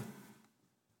Maria.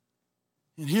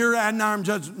 And here Adoniram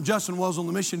Judson was on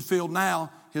the mission field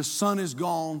now. His son is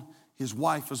gone. His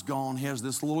wife is gone. He has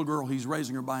this little girl. He's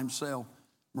raising her by himself,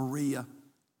 Maria.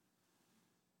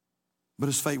 But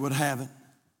as fate would have it,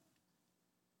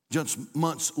 just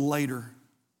months later,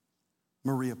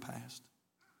 Maria passed.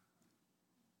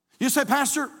 You say,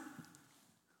 Pastor,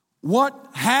 what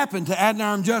happened to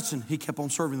Adoniram Judson? He kept on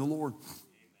serving the Lord.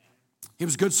 He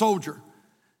was a good soldier.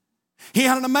 He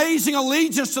had an amazing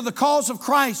allegiance to the cause of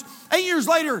Christ. 8 years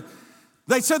later,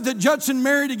 they said that Judson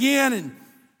married again, and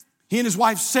he and his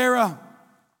wife Sarah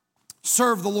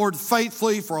served the Lord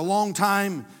faithfully for a long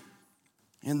time.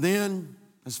 And then,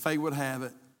 as fate would have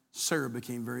it, Sarah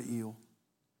became very ill.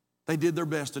 They did their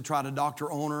best to try to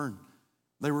doctor on her, and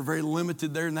they were very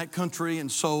limited there in that country,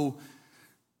 and so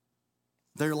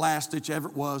their last ditch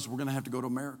effort was, we're going to have to go to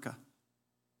America.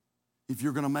 If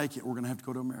you're going to make it, we're going to have to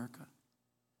go to America.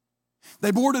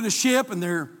 They boarded a ship, and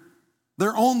they're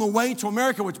on the way to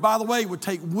America, which, by the way, would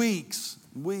take weeks.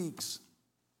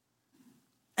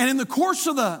 And in the course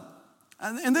of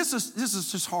and this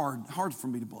is just hard for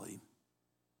me to believe.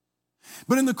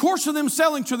 But in the course of them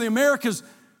sailing to the Americas,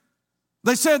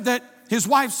 they said that his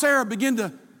wife Sarah began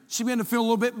to feel a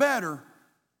little bit better.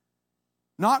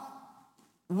 Not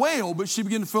well, but she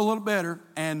began to feel a little better.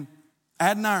 And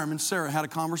Adoniram and Sarah had a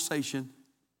conversation.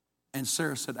 And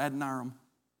Sarah said, Adoniram,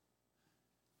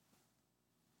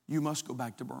 you must go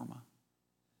back to Burma.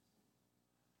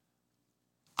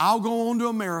 I'll go on to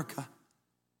America.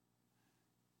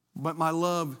 But my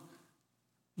love,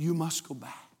 you must go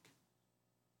back.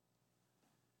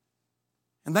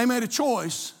 And they made a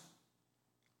choice.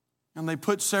 And they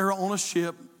put Sarah on a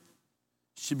ship.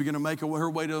 She began to make her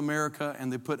way to America,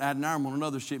 and they put Adoniram on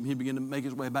another ship, and he began to make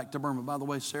his way back to Burma. By the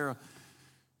way, Sarah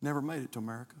never made it to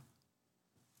America.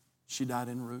 She died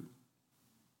en route.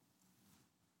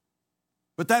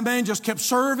 But that man just kept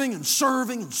serving and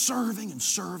serving and serving and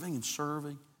serving and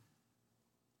serving.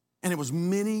 And it was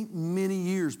many, many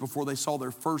years before they saw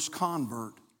their first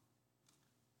convert.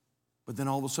 But then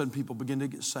all of a sudden people began to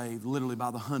get saved, literally by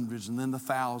the hundreds and then the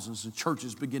thousands, and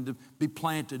churches began to be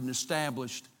planted and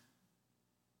established.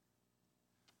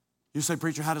 You say,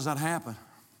 preacher, how does that happen?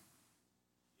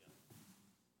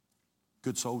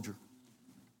 Good soldier.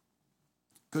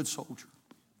 Good soldier.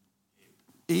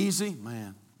 Easy?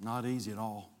 Man, not easy at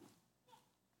all.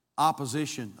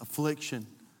 Opposition, affliction,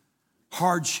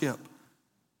 hardship.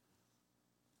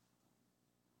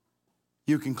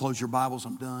 You can close your Bibles,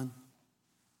 I'm done.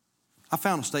 I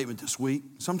found a statement this week.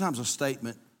 Sometimes a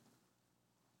statement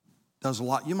does a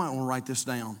lot. You might want to write this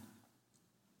down.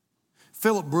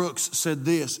 Philip Brooks said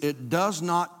this: it does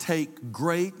not take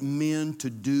great men to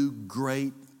do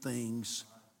great things.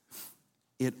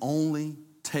 It only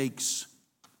takes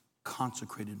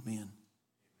consecrated men.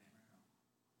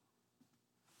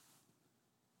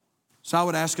 So I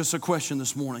would ask us a question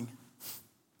this morning.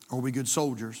 Are we good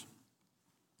soldiers?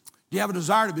 Do you have a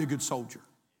desire to be a good soldier?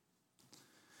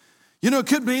 You know, it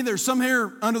could be there's some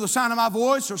here under the sound of my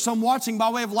voice or some watching by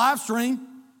way of live stream,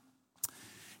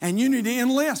 and you need to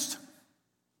enlist.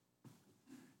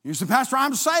 You say, Pastor,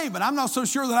 I'm saved, but I'm not so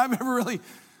sure that I've ever really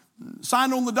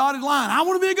signed on the dotted line. I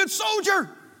want to be a good soldier.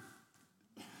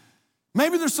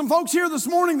 Maybe there's some folks here this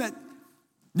morning that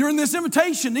during this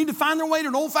invitation need to find their way to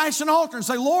an old-fashioned altar and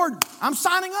say, Lord, I'm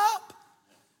signing up.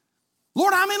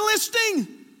 Lord, I'm enlisting.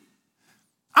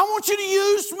 I want you to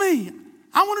use me.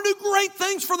 I want to do great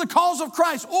things for the cause of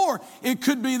Christ. Or it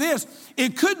could be this.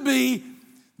 It could be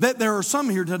that there are some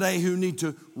here today who need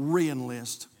to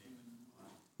re-enlist.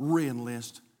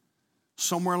 Re-enlist.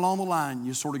 Somewhere along the line,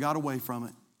 you sort of got away from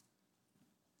it.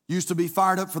 Used to be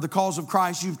fired up for the cause of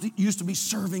Christ. You used to be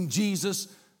serving Jesus.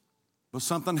 But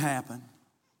something happened,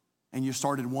 and you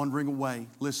started wandering away.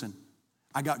 Listen,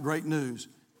 I got great news.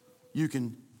 You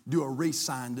can do a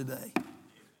re-sign today.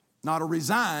 Not a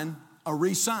resign, a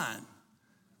re-sign.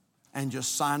 And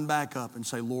just sign back up and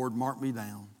say, Lord, mark me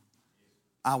down.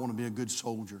 I want to be a good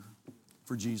soldier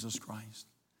for Jesus Christ.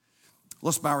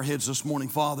 Let's bow our heads this morning.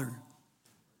 Father,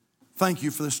 thank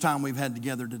you for this time we've had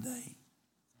together today.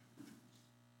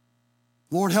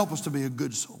 Lord, help us to be a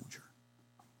good soldier.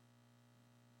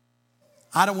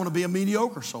 I don't want to be a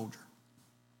mediocre soldier.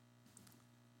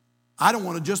 I don't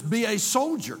want to just be a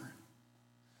soldier.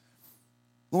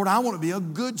 Lord, I want to be a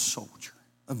good soldier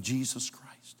of Jesus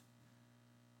Christ.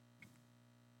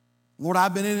 Lord,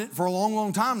 I've been in it for a long,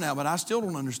 long time now, but I still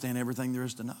don't understand everything there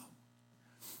is to know.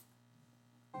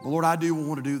 But Lord, I do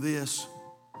want to do this.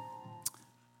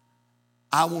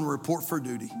 I want to report for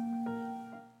duty.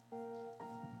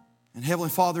 And Heavenly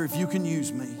Father, if you can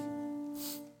use me,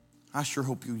 I sure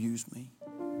hope you'll use me.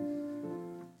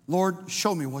 Lord,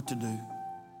 show me what to do.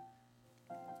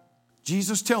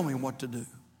 Jesus, tell me what to do.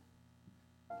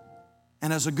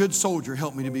 And as a good soldier,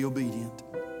 help me to be obedient.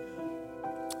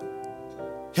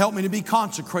 Help me to be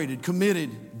consecrated,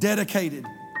 committed, dedicated,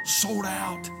 sold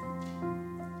out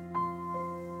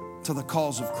to the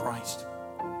cause of Christ.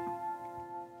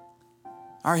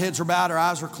 Our heads are bowed, our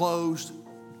eyes are closed.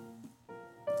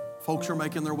 Folks are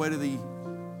making their way to the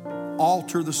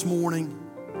altar this morning.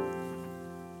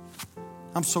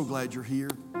 I'm so glad you're here.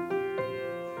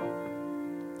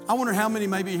 I wonder how many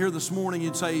may be here this morning,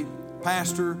 you'd say,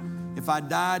 Pastor, if I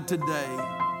died today,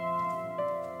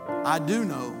 I do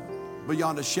know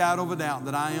beyond a shadow of a doubt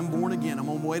that I am born again. I'm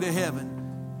on my way to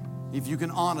heaven. If you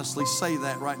can honestly say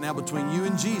that right now between you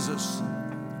and Jesus,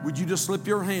 would you just slip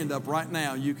your hand up right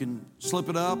now? You can slip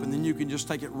it up and then you can just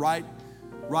take it right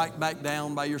back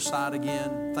down by your side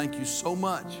again. Thank you so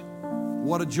much.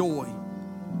 What a joy.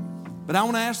 But I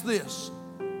want to ask this.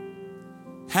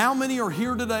 How many are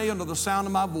here today under the sound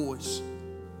of my voice?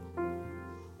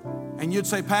 And you'd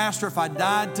say, Pastor, if I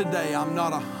died today, I'm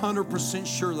not 100%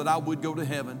 sure that I would go to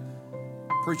heaven.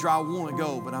 Preacher, I want to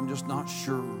go, but I'm just not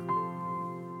sure.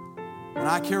 And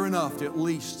I care enough to at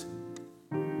least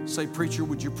say, Preacher,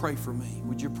 would you pray for me?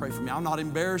 Would you pray for me? I'll not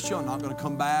embarrass you. I'm not going to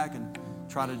come back and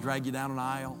try to drag you down an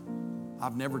aisle.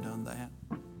 I've never done that.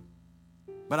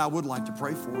 But I would like to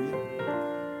pray for you.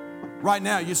 Right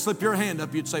now, you slip your hand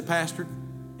up. You'd say, Pastor,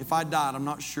 if I died, I'm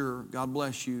not sure. God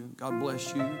bless you. God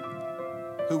bless you.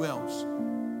 Who else?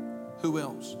 Who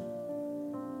else?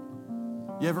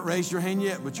 You haven't raised your hand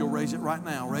yet, but you'll raise it right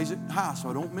now. Raise it high so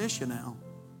I don't miss you now.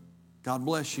 God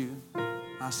bless you.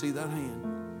 I see that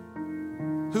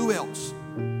hand. Who else?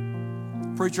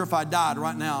 Preacher, if I died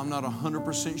right now, I'm not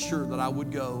 100% sure that I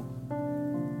would go.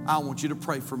 I want you to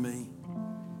pray for me.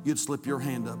 You'd slip your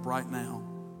hand up right now.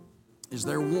 Is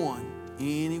there one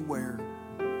anywhere?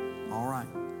 All right.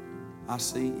 I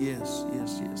see. Yes.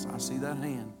 I see that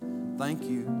hand. Thank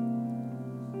you.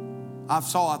 I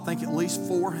think, at least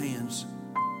 4 hands.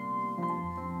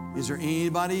 Is there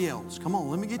anybody else? Come on,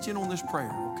 let me get you in on this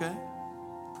prayer, okay?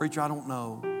 Preacher, I don't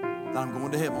know that I'm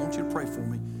going to heaven. I want you to pray for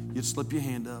me. You'd slip your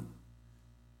hand up.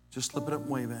 Just slip it up and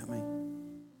wave at me.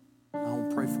 I want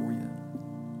to pray for you.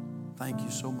 Thank you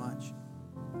so much.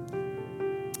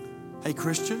 Hey,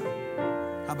 Christian,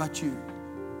 how about you?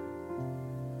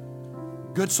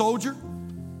 Good soldier?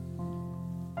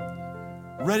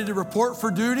 Ready to report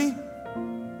for duty?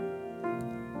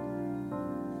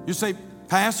 You say,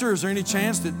 Pastor, is there any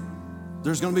chance that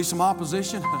there's going to be some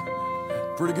opposition?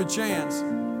 Pretty good chance.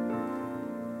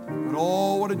 But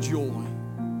oh, what a joy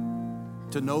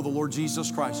to know the Lord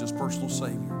Jesus Christ as personal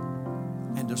Savior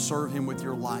and to serve Him with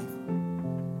your life.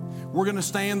 We're going to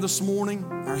stand this morning,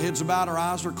 our heads are bowed, our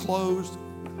eyes are closed.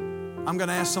 I'm going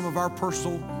to ask some of our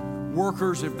personal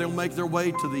workers if they'll make their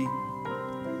way to the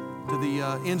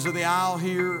ends of the aisle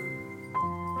here.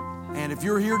 And if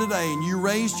you're here today and you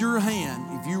raised your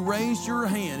hand,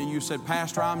 and you said,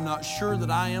 Pastor, I'm not sure that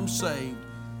I am saved,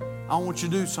 I want you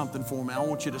to do something for me. I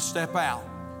want you to step out.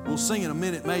 We'll sing in a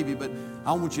minute maybe, but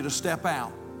I want you to step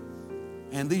out.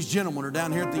 And these gentlemen are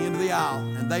down here at the end of the aisle,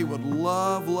 and they would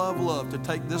love, love, love to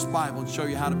take this Bible and show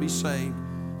you how to be saved.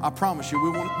 I promise you,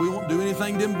 we won't do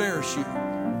anything to embarrass you.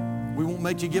 We won't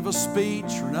make you give a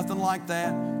speech or nothing like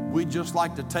that. We'd just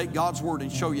like to take God's Word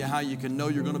and show you how you can know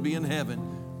you're going to be in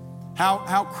heaven.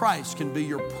 How Christ can be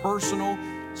your personal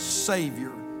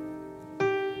Savior.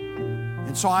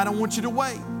 And so I don't want you to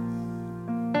wait.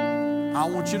 I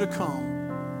want you to come.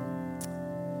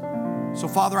 So,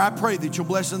 Father, I pray that you'll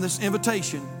bless in this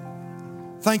invitation.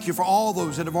 Thank you for all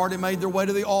those that have already made their way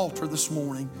to the altar this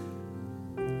morning.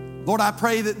 Lord, I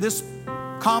pray that this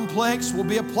complex will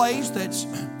be a place that's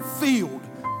filled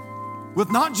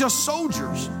with not just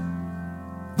soldiers,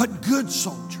 but good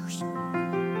soldiers.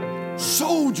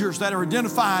 Soldiers that are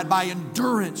identified by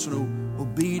endurance and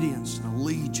obedience and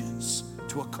allegiance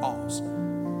to a cause.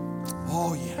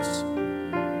 Oh, yes.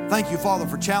 Thank you, Father,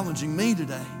 for challenging me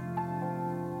today.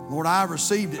 Lord, I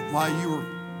received it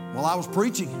while I was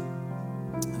preaching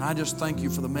it. And I just thank you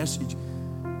for the message.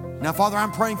 Now, Father,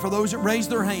 I'm praying for those that raised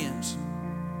their hands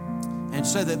and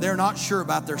said that they're not sure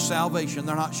about their salvation.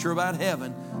 They're not sure about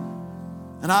heaven.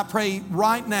 And I pray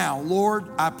right now, Lord,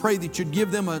 I pray that you'd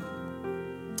give them a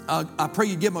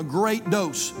great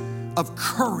dose of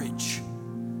courage.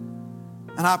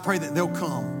 And I pray that they'll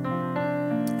come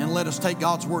and let us take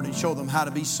God's Word and show them how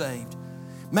to be saved.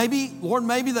 Maybe, Lord,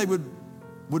 maybe they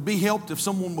would be helped if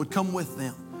someone would come with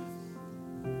them.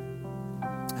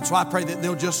 And so I pray that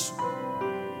they'll just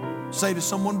say to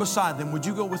someone beside them, would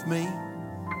you go with me?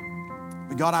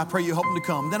 But God, I pray you help them to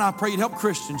come. Then I pray you'd help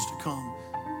Christians to come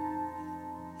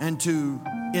and to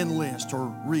enlist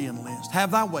or re-enlist.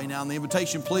 Have thy way now in the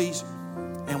invitation, please.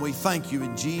 And we thank you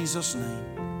in Jesus' name.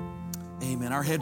 Amen. Our head